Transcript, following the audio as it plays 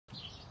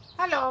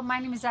Hello, my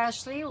name is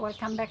Ashley.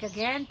 Welcome back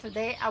again.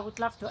 Today I would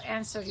love to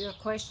answer your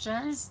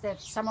questions that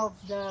some of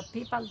the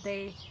people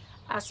they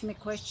ask me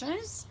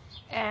questions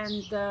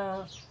and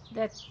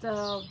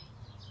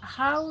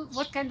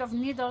what kind of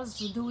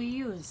needles do we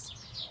use.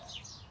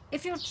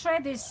 If your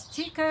thread is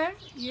thicker,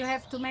 you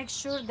have to make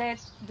sure that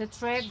the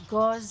thread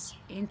goes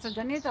into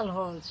the needle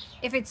hole.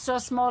 If it's so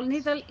small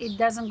needle, it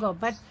doesn't go,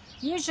 but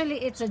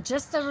usually it's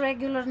just a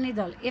regular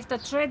needle. If the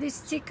thread is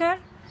thicker,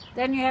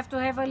 then you have to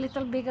have a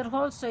little bigger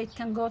hole so it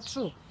can go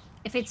through.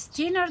 If it's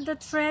thinner the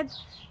thread,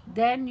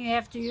 then you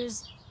have to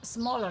use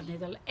smaller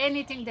needle.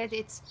 Anything that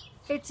it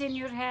fits in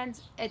your hand,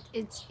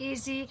 it's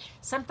easy.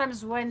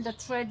 Sometimes when the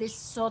thread is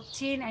so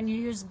thin and you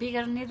use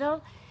bigger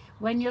needle,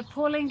 when you're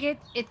pulling it,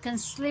 it can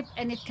slip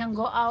and it can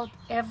go out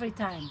every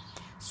time.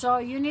 So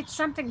you need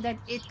something that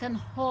it can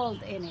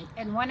hold in it.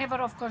 And whenever,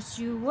 of course,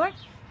 you work,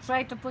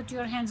 try to put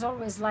your hands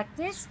always like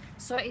this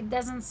so it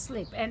doesn't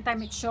slip.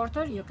 Anytime it's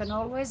shorter, you can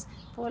always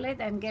pull it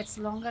and gets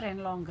longer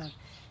and longer.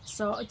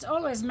 So it's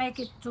always make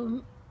it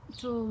to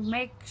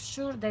make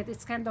sure that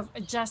it's kind of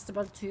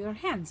adjustable to your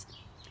hands.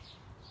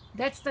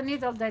 That's the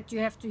needle that you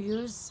have to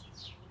use.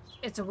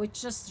 It's with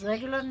just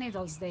regular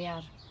needles they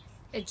are.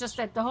 It's just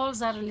that the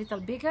holes are a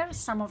little bigger,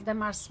 some of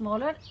them are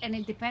smaller, and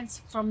it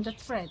depends from the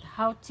thread,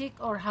 how thick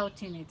or how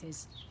thin it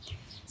is.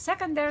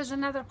 Second, there's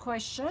another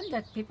question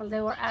that people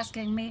they were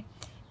asking me,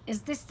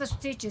 is this the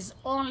stitch is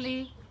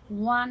only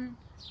one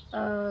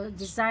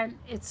design,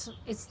 it's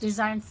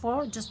designed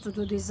for just to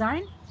do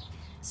design?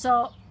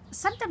 So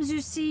sometimes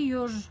you see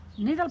your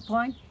needle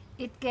point,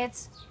 it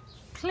gets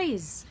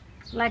please,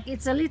 like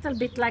it's a little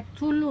bit like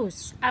too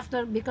loose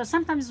because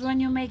sometimes when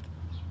you make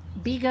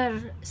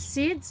bigger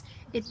seeds,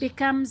 it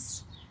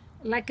becomes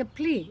like a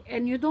ply,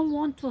 and you don't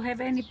want to have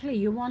any ply,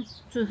 you want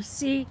to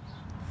see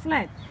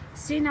flat.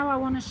 See, now I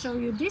want to show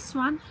you this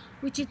one,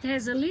 which it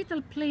has a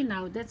little ply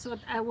now. That's what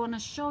I want to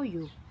show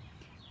you,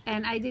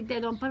 and I did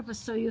that on purpose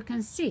so you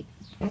can see.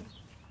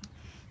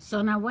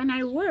 So now when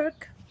I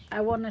work,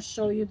 I want to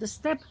show you the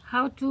step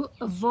how to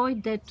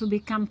avoid that to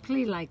become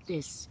ply like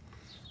this.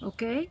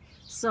 Okay,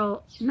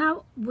 so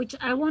now which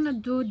I want to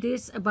do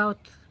this about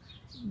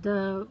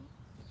the,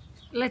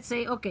 let's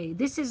say, okay,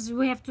 this is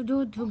we have to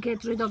do to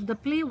get rid of the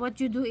ply. What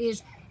you do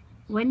is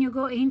when you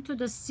go into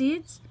the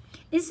seeds,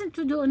 instead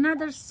to do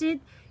another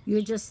seed, you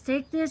just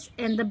take this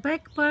and the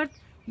back part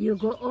you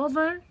go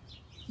over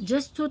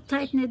just to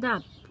tighten it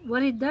up.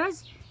 What it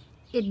does,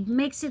 it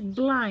makes it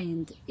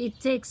blind.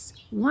 It takes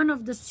one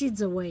of the seeds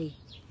away.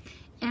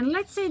 And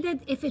let's say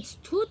that if it's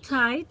too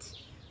tight,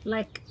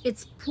 like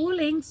it's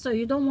pulling, so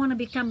you don't want to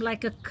become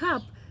like a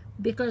cup,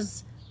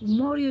 because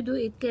more you do,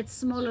 it gets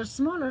smaller.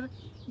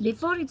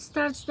 Before it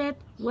starts that,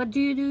 what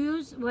do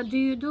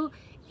you do?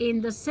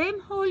 In the same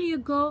hole you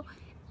go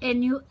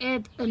and you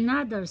add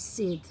another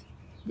seed.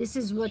 This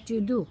is what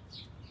you do.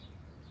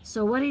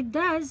 So what it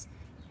does,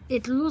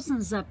 it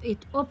loosens up,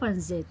 it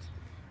opens it.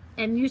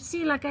 And you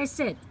see, like I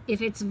said,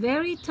 if it's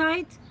very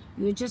tight,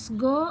 you just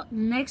go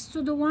next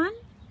to the one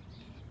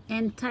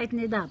and tighten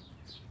it up.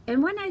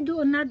 And when I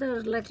do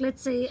another, like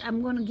let's say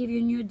I'm going to give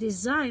you a new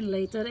design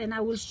later and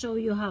I will show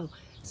you how.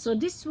 So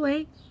this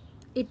way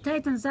it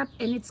tightens up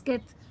and it's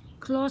get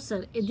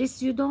closer.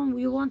 This you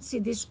won't see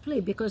this ply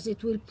because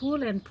it will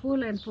pull and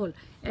pull and pull,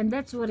 and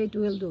that's what it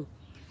will do.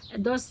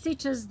 And those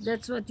stitches,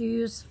 that's what you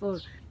use for.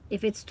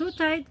 If it's too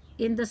tight,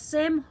 in the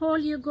same hole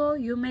you go,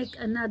 you make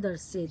another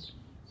seed.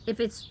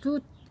 If it's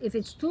too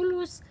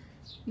loose,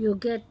 you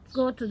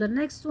go to the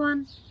next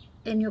one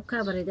and you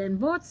cover it. And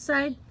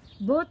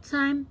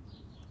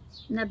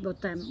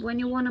when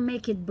you want to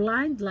make it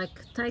blind,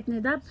 like tighten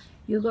it up,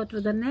 you go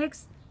to the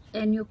next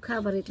and you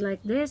cover it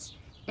like this.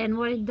 And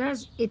what it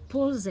does, it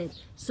pulls it,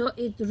 so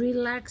it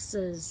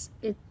relaxes,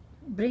 it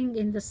brings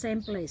in the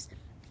same place.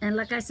 And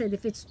like I said,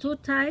 if it's too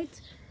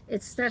tight,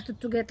 it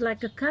started to get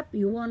like a cup,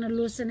 you want to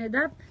loosen it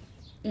up.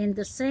 In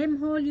the same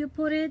hole you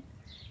put it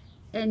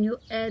and you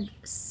add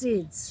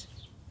seeds,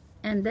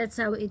 and that's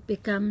how it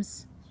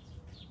becomes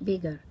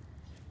bigger.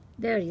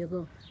 There you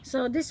go.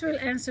 So this will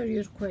answer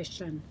your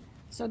question.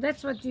 So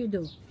that's what you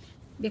do,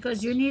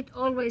 because you need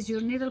always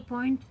your needle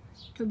point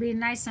to be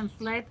nice and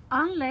flat,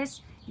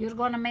 unless you're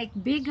going to make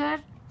bigger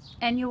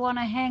and you want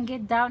to hang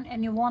it down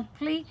and you want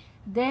ply,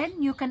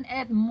 then you can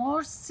add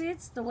more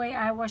seeds the way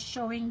I was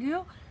showing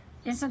you.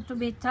 Instead to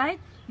be tight,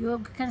 you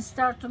can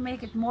start to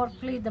make it more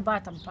ply, the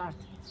bottom part,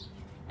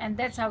 and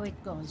that's how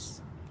it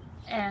goes.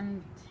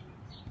 And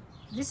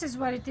this is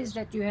what it is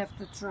that you have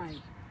to try.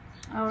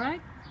 All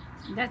right,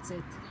 that's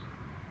it.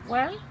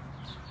 Well,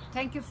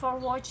 thank you for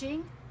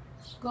watching.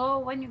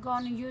 When you go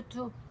on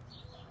YouTube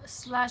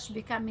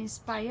 /become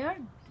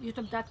inspired,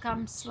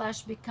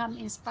 youtube.com/become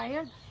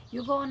inspired,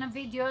 you go on the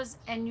videos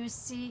and you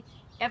see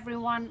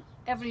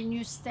every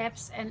new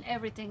steps and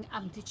everything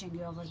I'm teaching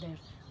you over there.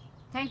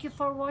 Thank you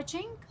for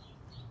watching.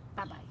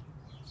 Bye bye.